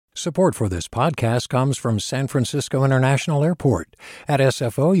Support for this podcast comes from San Francisco International Airport. At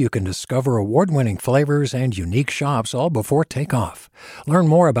SFO, you can discover award-winning flavors and unique shops all before takeoff. Learn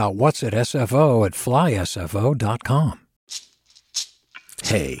more about what's at SFO at flysfo.com.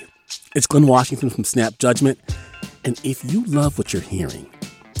 Hey, it's Glenn Washington from Snap Judgment. And if you love what you're hearing,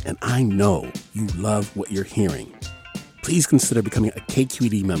 and I know you love what you're hearing, please consider becoming a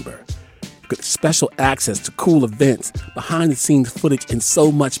KQED member. Get special access to cool events, behind-the-scenes footage, and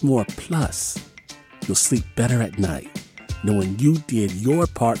so much more. Plus, you'll sleep better at night knowing you did your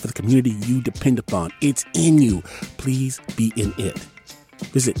part for the community you depend upon. It's in you. Please be in it.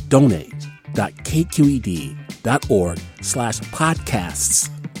 Visit donate.kqed.org/podcasts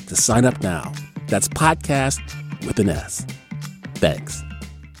to sign up now. That's podcast with an S. Thanks.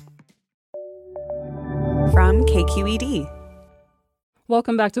 From KQED.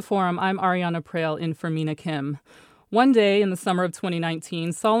 Welcome back to Forum. I'm Ariana Prale in for Mina Kim. One day in the summer of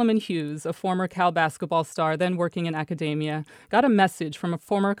 2019, Solomon Hughes, a former Cal basketball star then working in academia, got a message from a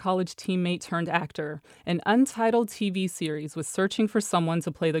former college teammate turned actor. An untitled TV series was searching for someone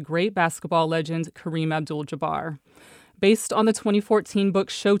to play the great basketball legend Kareem Abdul-Jabbar. Based on the 2014 book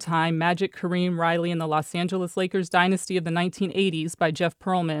Showtime, Magic, Kareem, Riley, and the Los Angeles Lakers Dynasty of the 1980s by Jeff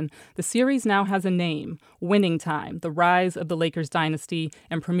Pearlman, the series now has a name, Winning Time, The Rise of the Lakers Dynasty,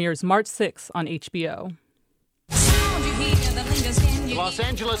 and premieres March 6 on HBO. The Los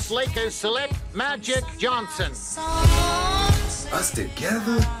Angeles Lakers select Magic Johnson. Us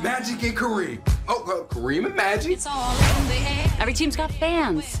together, Magic and Kareem. Oh, Kareem and Magic. Every team's got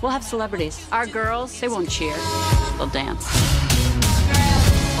fans. We'll have celebrities. Our girls, they won't cheer. They'll dance.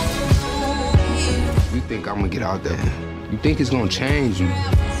 You think I'm gonna get out there? You think it's gonna change you?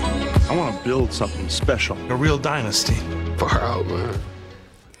 I want to build something special, a real dynasty. Far out, man.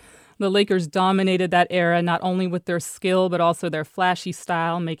 The Lakers dominated that era not only with their skill, but also their flashy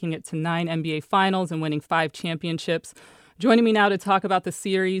style, making it to 9 NBA Finals and winning 5 championships. Joining me now to talk about the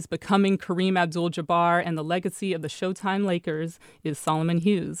series, Becoming Kareem Abdul-Jabbar, and the legacy of the Showtime Lakers is Solomon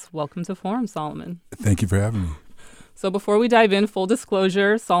Hughes. Welcome to Forum, Solomon. Thank you for having me. So before we dive in, full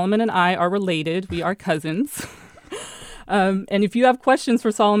disclosure, Solomon and I are related. We are cousins. And if you have questions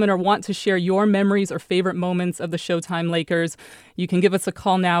for Solomon or want to share your memories or favorite moments of the Showtime Lakers, you can give us a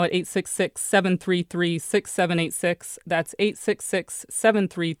call now at 866-733-6786. That's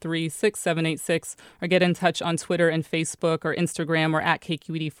 866-733-6786. Or get in touch on Twitter and Facebook or Instagram or at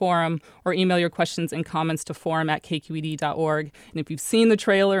KQED Forum, or email your questions and comments to forum@kqed.org. And if you've seen the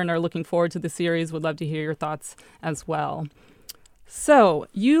trailer and are looking forward to the series, would love to hear your thoughts as well. So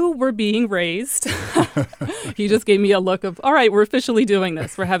you were being raised. He just gave me a look of, all right, we're officially doing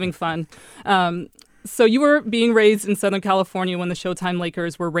this. We're having fun. So you were being raised in Southern California when the Showtime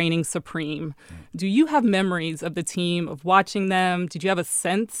Lakers were reigning supreme. Do you have memories of the team, of watching them? Did you have a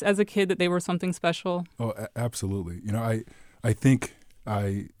sense as a kid that they were something special? Oh, absolutely. You know, I think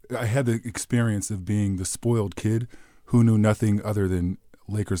I had the experience of being the spoiled kid who knew nothing other than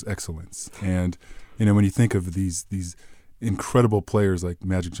Lakers excellence. And, you know, when you think of these incredible players like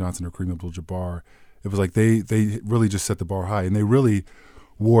Magic Johnson or Kareem Abdul-Jabbar, it was like they really just set the bar high, and they really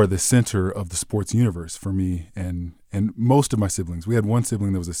wore the center of the sports universe for me and most of my siblings. We had one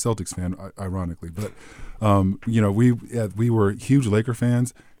sibling that was a Celtics fan, ironically, but you know, we were huge Laker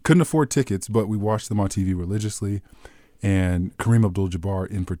fans. Couldn't afford tickets, but we watched them on TV religiously. And Kareem Abdul-Jabbar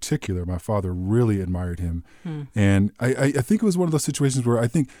in particular, my father really admired him. And I think it was one of those situations where I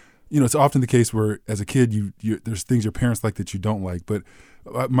think, you know, it's often the case where as a kid, you there's things your parents like that you don't like. But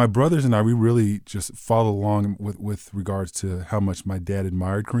my brothers and I, we really just followed along with regards to how much my dad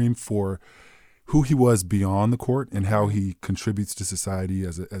admired Kareem for who he was beyond the court and how he contributes to society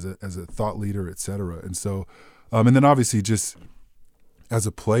as a thought leader, et cetera. And so, and then obviously just as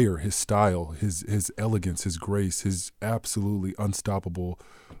a player, his style, his elegance, his grace, his absolutely unstoppable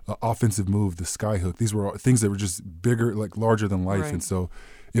offensive move, the skyhook. These were all things that were just bigger, like larger than life. Right. And so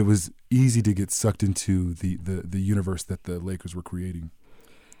it was easy to get sucked into the universe that the Lakers were creating.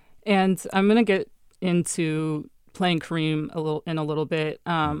 And I'm going to get into playing Kareem in a little bit.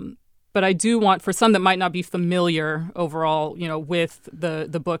 But I do want, for some that might not be familiar overall, you know, with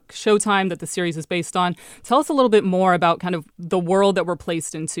the book Showtime that the series is based on, tell us a little bit more about kind of the world that we're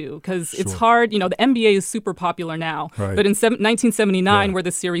placed into, because It's hard. You know, the NBA is super popular now, right. But in 1979, where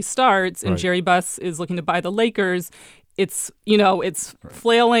the series starts, and Jerry Buss is looking to buy the Lakers, it's, you know, it's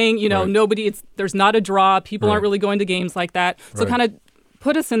flailing. You know, there's not a draw. People aren't really going to games like that. So kind of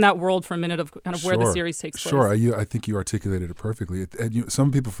put us in that world for a minute of kind of where the series takes place. Sure, I think you articulated it perfectly. And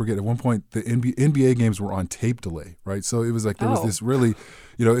some people forget at one point the NBA games were on tape delay, right? So it was like there was this really,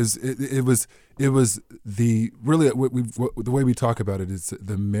 you know, it it was the way we talk about it is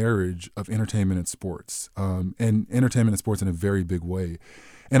the marriage of entertainment and sports, and entertainment and sports in a very big way.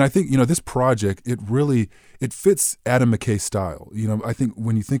 And I think, this project, it fits Adam McKay's style. I think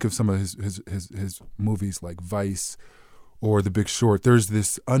when you think of some of his movies like Vice or The Big Short, there's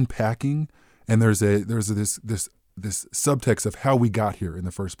this unpacking, and there's this subtext of how we got here in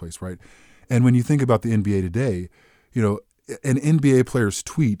the first place, right? And when you think about the NBA today, an NBA player's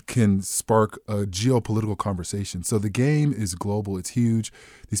tweet can spark a geopolitical conversation. So the game is global; it's huge.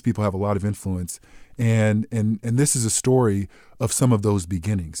 These people have a lot of influence, and this is a story of some of those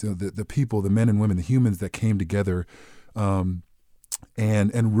beginnings. The people, the men and women, the humans that came together, and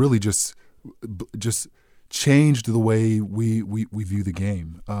really just changed the way we view the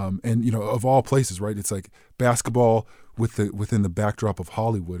game. And of all places, right? It's like basketball within the backdrop of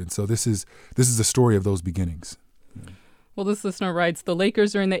Hollywood, and so this is a story of those beginnings. Well, this listener writes, the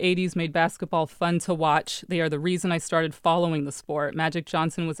Lakers during the 80s made basketball fun to watch. They are the reason I started following the sport. Magic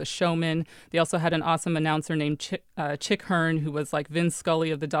Johnson was a showman. They also had an awesome announcer named Chick Hearn, who was like Vin Scully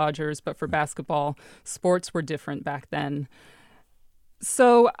of the Dodgers, but for basketball, sports were different back then.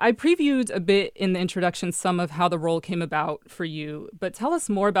 So I previewed a bit in the introduction some of how the role came about for you, but tell us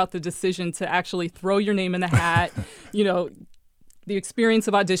more about the decision to actually throw your name in the hat, the experience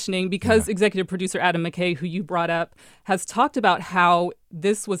of auditioning, because executive producer Adam McKay, who you brought up, has talked about how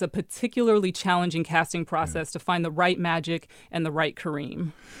this was a particularly challenging casting process to find the right Magic and the right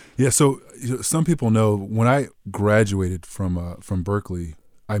Kareem. Yeah, so some people know when I graduated from Berkeley,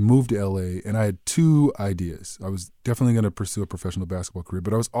 I moved to LA and I had two ideas. I was definitely going to pursue a professional basketball career,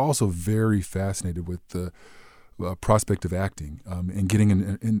 but I was also very fascinated with the prospect of acting and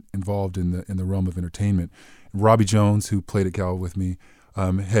getting involved in the realm of entertainment. Robbie Jones, who played at Cal with me,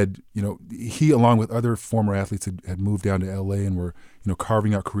 he along with other former athletes had moved down to LA and were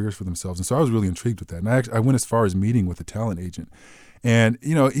carving out careers for themselves. And so I was really intrigued with that. And I went as far as meeting with a talent agent. And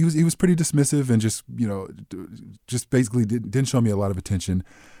he was pretty dismissive and just basically didn't show me a lot of attention.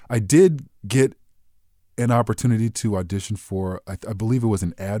 I did get an opportunity to audition for, I believe it was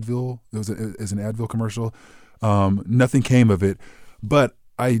an Advil. It was an Advil commercial. Nothing came of it, but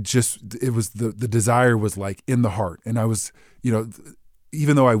it was the desire was like in the heart. And I was,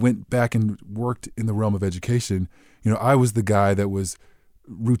 even though I went back and worked in the realm of education, I was the guy that was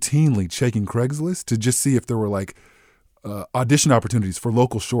routinely checking Craigslist to just see if there were like audition opportunities for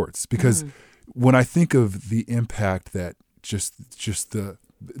local shorts. Because when I think of the impact that just the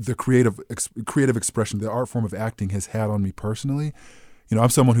creative expression, the art form of acting has had on me personally, I'm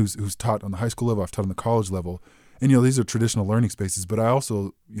someone who's taught on the high school level, I've taught on the college level. And, these are traditional learning spaces. But I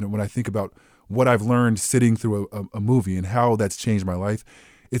also, when I think about what I've learned sitting through a movie and how that's changed my life,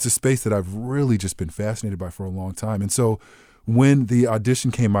 it's a space that I've really just been fascinated by for a long time. And so when the audition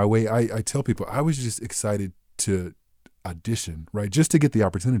came my way, I tell people I was just excited to audition, right? Just to get the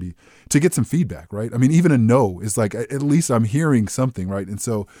opportunity to get some feedback, right? I mean, even a no is like, at least I'm hearing something, right? And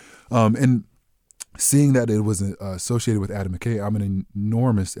so, and seeing that it was associated with Adam McKay, I'm an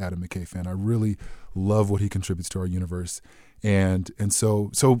enormous Adam McKay fan. I really love what he contributes to our universe, and so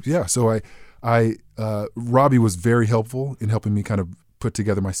Robbie was very helpful in helping me kind of put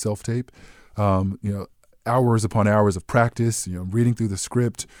together my self-tape. Hours upon hours of practice, reading through the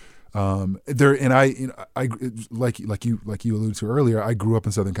script. I like you alluded to earlier, I grew up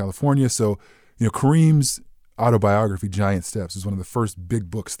in Southern California, so Kareem's autobiography, Giant Steps, is one of the first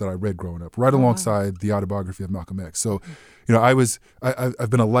big books that I read growing up, right alongside the autobiography of Malcolm X. So, I've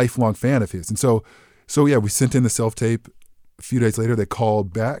been a lifelong fan of his. And so yeah, we sent in the self-tape. A few days later, they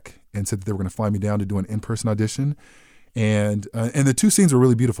called back and said that they were going to fly me down to do an in-person audition. And the two scenes were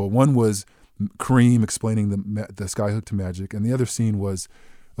really beautiful. One was Kareem explaining the skyhook to Magic, and the other scene was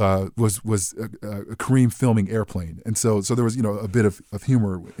Kareem filming Airplane. And so there was, a bit of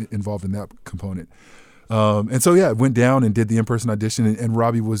humor involved in that component. And so, yeah, went down and did the in-person audition, and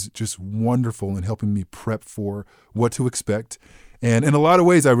Robbie was just wonderful in helping me prep for what to expect. And in a lot of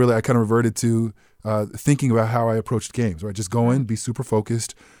ways, I kind of reverted to thinking about how I approached games, right? Just go in, be super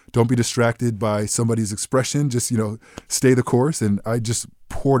focused. Don't be distracted by somebody's expression. Just, stay the course. And I just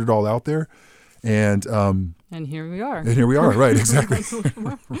poured it all out there. And here we are. And here we are, right, exactly.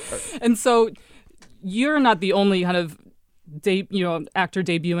 And so you're not the only kind of actor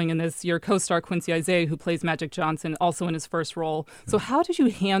debuting in this. Your co-star Quincy Isaiah, who plays Magic Johnson, also in his first role. So how did you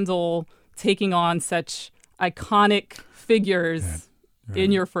handle taking on such iconic figures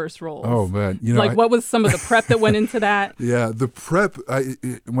in your first roles? Oh man, what was some of the prep that went into that? Yeah, the prep.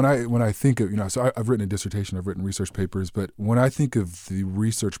 When I think of so I've written a dissertation, I've written research papers, but when I think of the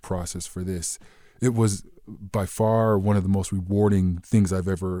research process for this, it was by far one of the most rewarding things I've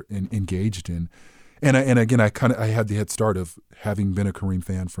ever engaged in. And again, I had the head start of having been a Kareem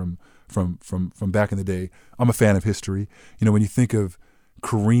fan from back in the day. I'm a fan of history. You know, when you think of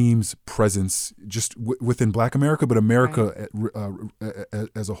Kareem's presence just within Black America, but America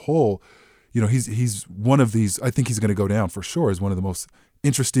as a whole, you know, he's one of these. I think he's going to go down for sure as one of the most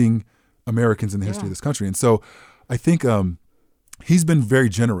interesting Americans in the history of this country. And so, I think he's been very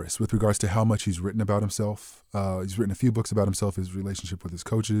generous with regards to how much he's written about himself. He's written a few books about himself, his relationship with his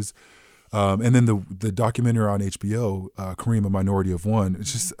coaches. And then the documentary on HBO, Kareem, A Minority of One.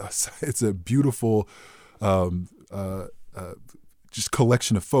 It's just it's a beautiful just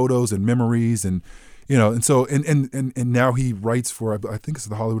collection of photos and memories, and you know, and so and now he writes for, I think it's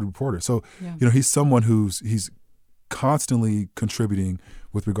the Hollywood Reporter. So you know, he's someone he's constantly contributing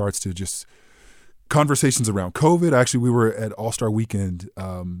with regards to just conversations around COVID. Actually, we were at All-Star Weekend.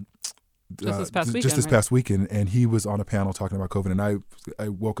 Just this past weekend, and he was on a panel talking about COVID, and I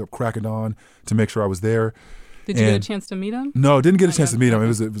woke up cracking on to make sure I was there. Did you get a chance to meet him? No, didn't get a chance to meet him. It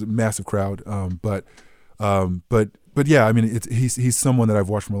was a massive crowd, but yeah, I mean, he's someone that I've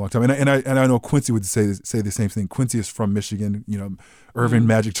watched for a long time, and I know Quincy would say the same thing. Quincy is from Michigan, you know, Irvin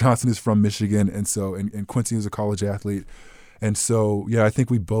Magic Johnson is from Michigan, and so and Quincy is a college athlete. And so, yeah, I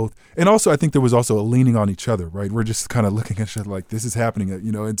think we both, and also I think there was also a leaning on each other, right? We're just kind of looking at each other like, this is happening,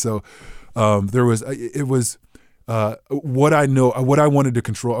 you know. And so it was what I wanted to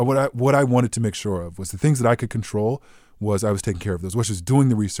control, what I wanted to make sure of was the things that I could control was I was taking care of those, which is doing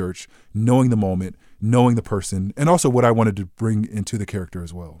the research, knowing the moment, knowing the person, and also what I wanted to bring into the character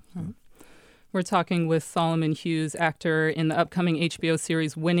as well. Hmm. We're talking with Solomon Hughes, actor in the upcoming HBO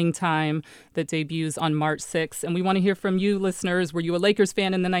series Winning Time that debuts on March 6th. And we want to hear from you, listeners. Were you a Lakers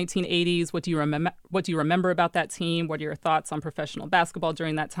fan in the 1980s? What do you remember about that team? What are your thoughts on professional basketball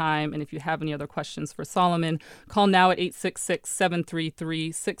during that time? And if you have any other questions for Solomon, call now at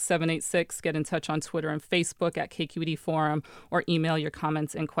 866-733-6786. Get in touch on Twitter and Facebook at KQED Forum, or email your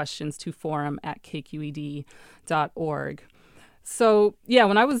comments and questions to forum@kqed.org. So, yeah,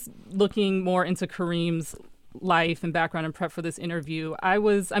 when I was looking more into Kareem's life and background and prep for this interview, I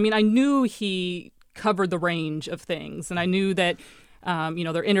knew he covered the range of things. And I knew that, there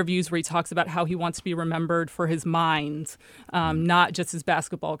are interviews where he talks about how he wants to be remembered for his mind, not just his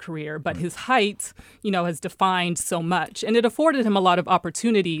basketball career, but his height, has defined so much. And it afforded him a lot of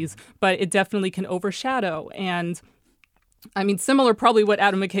opportunities, but it definitely can overshadow. And I mean, similar probably what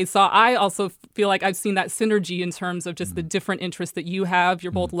Adam McKay saw. I also feel like I've seen that synergy in terms of just the different interests that you have.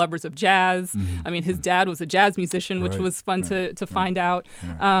 You're both lovers of jazz. I mean, his dad was a jazz musician, which was fun to find out.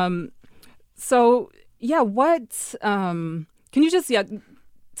 So, yeah, can you just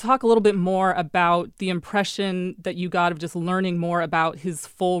talk a little bit more about the impression that you got of just learning more about his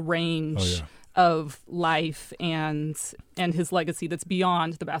full range of life and his legacy that's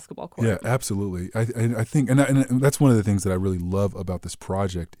beyond the basketball court? Yeah, absolutely. I think, and that's one of the things that I really love about this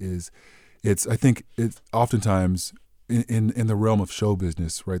project is I think it's oftentimes in the realm of show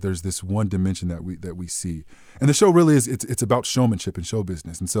business, right? There's this one dimension that we see, and the show really is it's about showmanship and show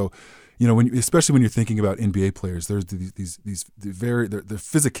business. And so, especially when you're thinking about NBA players, there's the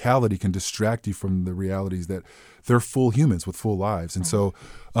physicality can distract you from the realities that they're full humans with full lives. And so,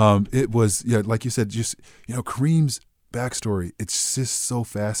 it was like you said, just Kareem's backstory. It's just so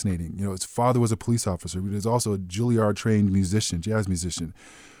fascinating. His father was a police officer, but he was also a Juilliard trained musician, jazz musician.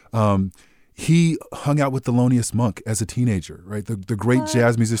 He hung out with Thelonious Monk as a teenager, right? The great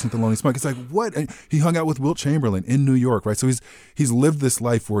jazz musician Thelonious Monk. It's like, what? And he hung out with Wilt Chamberlain in New York, right? So he's lived this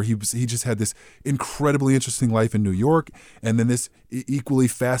life where he just had this incredibly interesting life in New York, and then this equally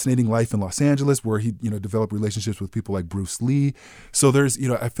fascinating life in Los Angeles, where he developed relationships with people like Bruce Lee. So there's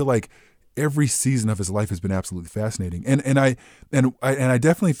I feel like every season of his life has been absolutely fascinating, and I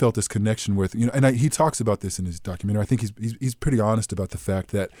definitely felt this connection with he talks about this in his documentary. I think he's pretty honest about the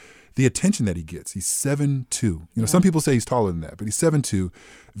fact that the attention that he gets. He's 7'2". Some people say he's taller than that, but he's 7'2",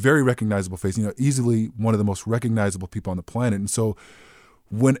 very recognizable face. Easily one of the most recognizable people on the planet. And so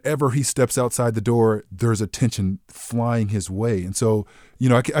whenever he steps outside the door, there's attention flying his way. And so,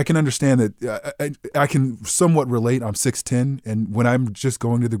 I can understand that I can somewhat relate. I'm 6'10", and when I'm just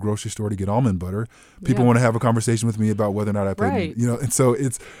going to the grocery store to get almond butter, people want to have a conversation with me about whether or not I played. Right. And so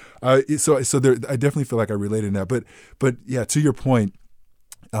it's so there. I definitely feel like I related in that. But yeah, to your point.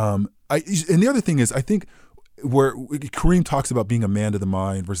 And the other thing is, I think where Kareem talks about being a man to the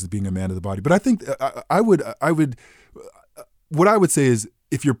mind versus being a man to the body. But I think what I would say is,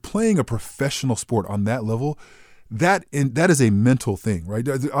 if you're playing a professional sport on that level, that is a mental thing, right?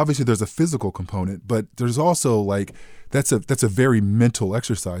 Obviously, there's a physical component, but there's also like that's a very mental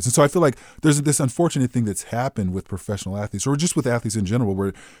exercise. And so I feel like there's this unfortunate thing that's happened with professional athletes, or just with athletes in general,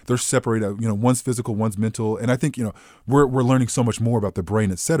 where they're separated. One's physical, one's mental, and I think we're learning so much more about the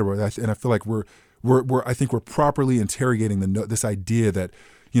brain, et cetera. And I feel like we're properly interrogating this idea that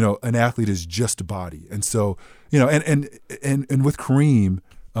an athlete is just a body. And so and with Kareem,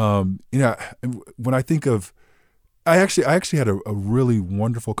 when I think of, I actually had a really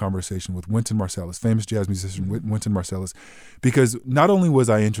wonderful conversation with Wynton Marsalis, famous jazz musician Wynton Marsalis, because not only was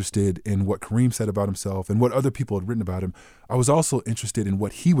I interested in what Kareem said about himself and what other people had written about him, I was also interested in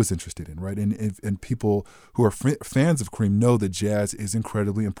what he was interested in, right? And people who are fans of Kareem know that jazz is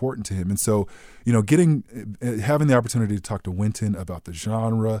incredibly important to him. And so, having the opportunity to talk to Wynton about the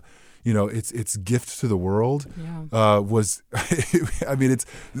genre, its gift to the world was, I mean,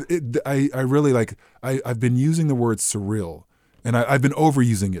 I really like, I've been using the word surreal, and I've been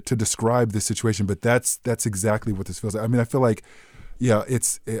overusing it to describe this situation, but that's exactly what this feels like. I mean, I feel like,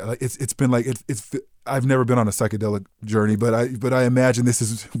 it's been like, I've never been on a psychedelic journey, but I imagine this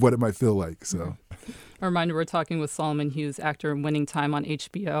is what it might feel like. So. A reminder, we're talking with Solomon Hughes, actor in Winning Time on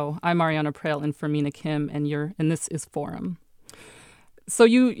HBO. I'm Ariana Prale in for Mina Kim, and this is Forum. So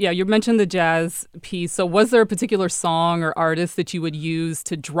you mentioned the jazz piece. So was there a particular song or artist that you would use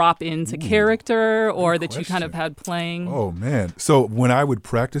to drop into character, or that you kind of had playing? Oh man! So when I would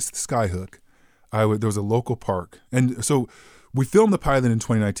practice the Skyhook, there was a local park, and so we filmed the pilot in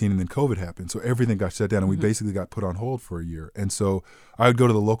 2019, and then COVID happened, so everything got shut down, and we basically got put on hold for a year. And so I would go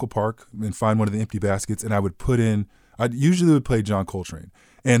to the local park and find one of the empty baskets, and I would I usually would play John Coltrane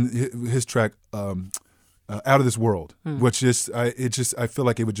and his track. Out of This World, which I feel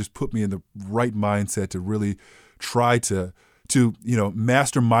like it would just put me in the right mindset to really try to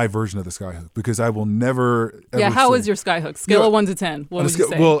master my version of the Skyhook, because I will never ever how is your Skyhook? Scale of 1 to 10. What would you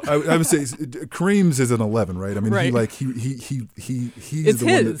say? Well, I would say Kareem's is an 11, right? I mean, right. he's it's the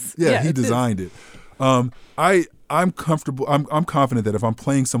his. one that, he designed it. I'm comfortable. I'm confident that if I'm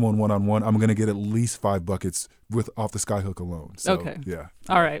playing someone one-on-one, I'm going to get at least 5 buckets off the Skyhook alone. So, okay. Yeah.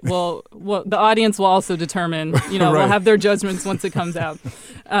 All right. Well, the audience will also determine. Right. We'll have their judgments once it comes out.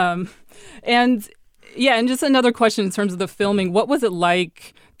 And just another question in terms of the filming. What was it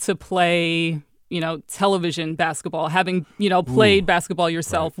like to play, television basketball? Having played basketball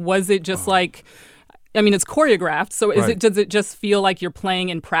yourself, right. Was it just like? I mean, it's choreographed, so does it just feel like you're playing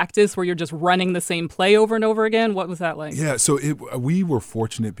in practice, where you're just running the same play over and over again? What was that like? Yeah, so we were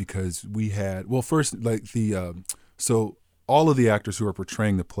fortunate because we had, first, like so all of the actors who are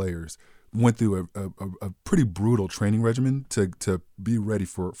portraying the players went through a pretty brutal training regimen to be ready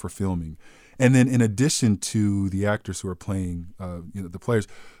for filming. And then in addition to the actors who are playing the players,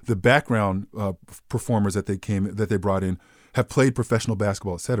 the background performers that they brought in have played professional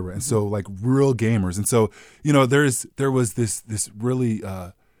basketball, et cetera. And so like real gamers. And so, there was this really,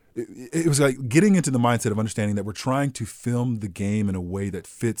 it was like getting into the mindset of understanding that we're trying to film the game in a way that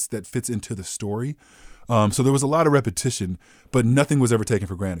fits into the story. So there was a lot of repetition, but nothing was ever taken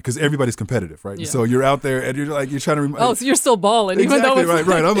for granted, because everybody's competitive, right? Yeah. So you're out there and you're trying to. So you're still balling, exactly, even though it's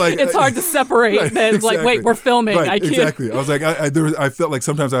right. I'm like, it's hard to separate. Right, that exactly. Like, wait, we're filming. Right, I can't. Exactly. I was like, I felt like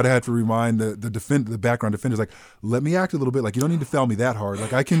sometimes I'd have to remind the background defenders, like, let me act a little bit. Like, you don't need to foul me that hard.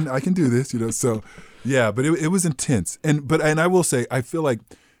 Like, I can do this, So yeah, but it was intense. And I will say, I feel like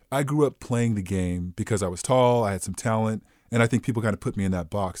I grew up playing the game because I was tall, I had some talent. And I think people kind of put me in that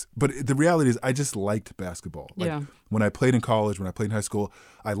box. But the reality is I just liked basketball. When I played in college, when I played in high school,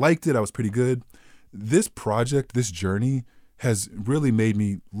 I liked it. I was pretty good. This project, this journey has really made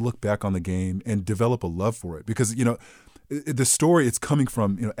me look back on the game and develop a love for it. Because, the story, it's coming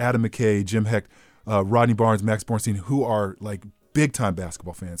from, Adam McKay, Jim Hecht, Rodney Barnes, Max Bornstein, who are like big-time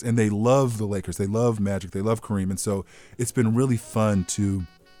basketball fans. And they love the Lakers. They love Magic. They love Kareem. And so it's been really fun to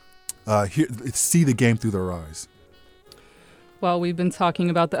see the game through their eyes. Well, we've been talking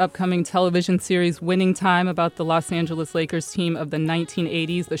about the upcoming television series Winning Time, about the Los Angeles Lakers team of the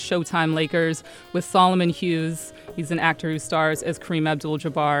 1980s, the Showtime Lakers, with Solomon Hughes. He's an actor who stars as Kareem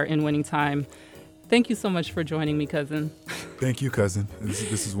Abdul-Jabbar in Winning Time. Thank you so much for joining me, cousin. Thank you, cousin.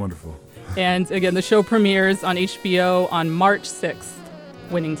 This is wonderful. And again, the show premieres on HBO on March 6th,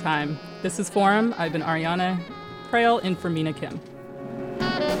 Winning Time. This is Forum. I've been Ariana Prale in for Mina Kim.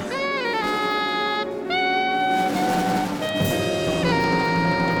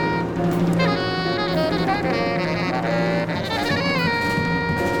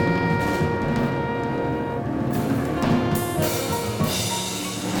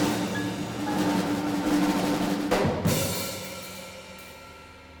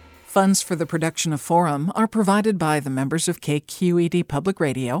 Funds for the production of Forum are provided by the members of KQED Public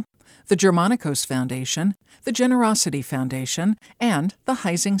Radio, the Germanicos Foundation, the Generosity Foundation, and the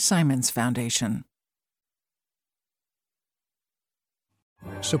Heising-Simons Foundation.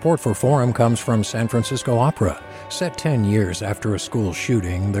 Support for Forum comes from San Francisco Opera. Set 10 years after a school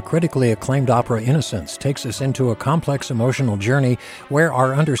shooting, the critically acclaimed opera Innocence takes us into a complex emotional journey where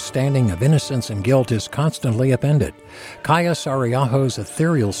our understanding of innocence and guilt is constantly upended. Kaya Sariaho's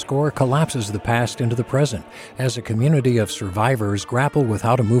ethereal score collapses the past into the present as a community of survivors grapple with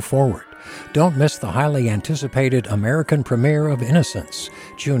how to move forward. Don't miss the highly anticipated American premiere of Innocence,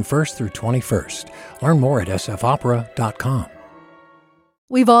 June 1st through 21st. Learn more at sfopera.com.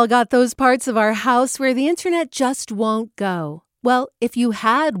 We've all got those parts of our house where the internet just won't go. Well, if you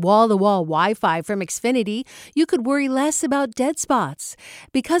had wall-to-wall Wi-Fi from Xfinity, you could worry less about dead spots.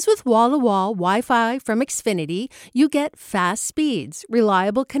 Because with wall-to-wall Wi-Fi from Xfinity, you get fast speeds,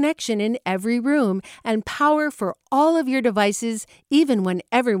 reliable connection in every room, and power for all of your devices, even when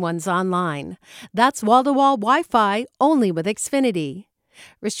everyone's online. That's wall-to-wall Wi-Fi only with Xfinity.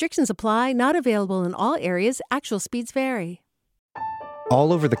 Restrictions apply, not available in all areas. Actual speeds vary.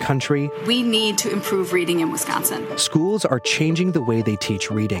 All over the country, we need to improve reading in Wisconsin. Schools are changing the way they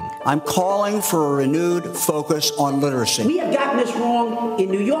teach reading. I'm calling for a renewed focus on literacy. We have gotten this wrong in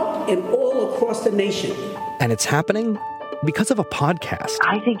New York and all across the nation. And it's happening because of a podcast.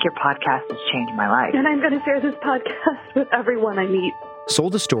 I think your podcast has changed my life. And I'm going to share this podcast with everyone I meet.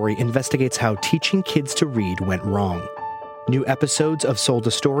 Sold a Story investigates how teaching kids to read went wrong. New episodes of Sold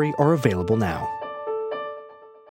a Story are available now.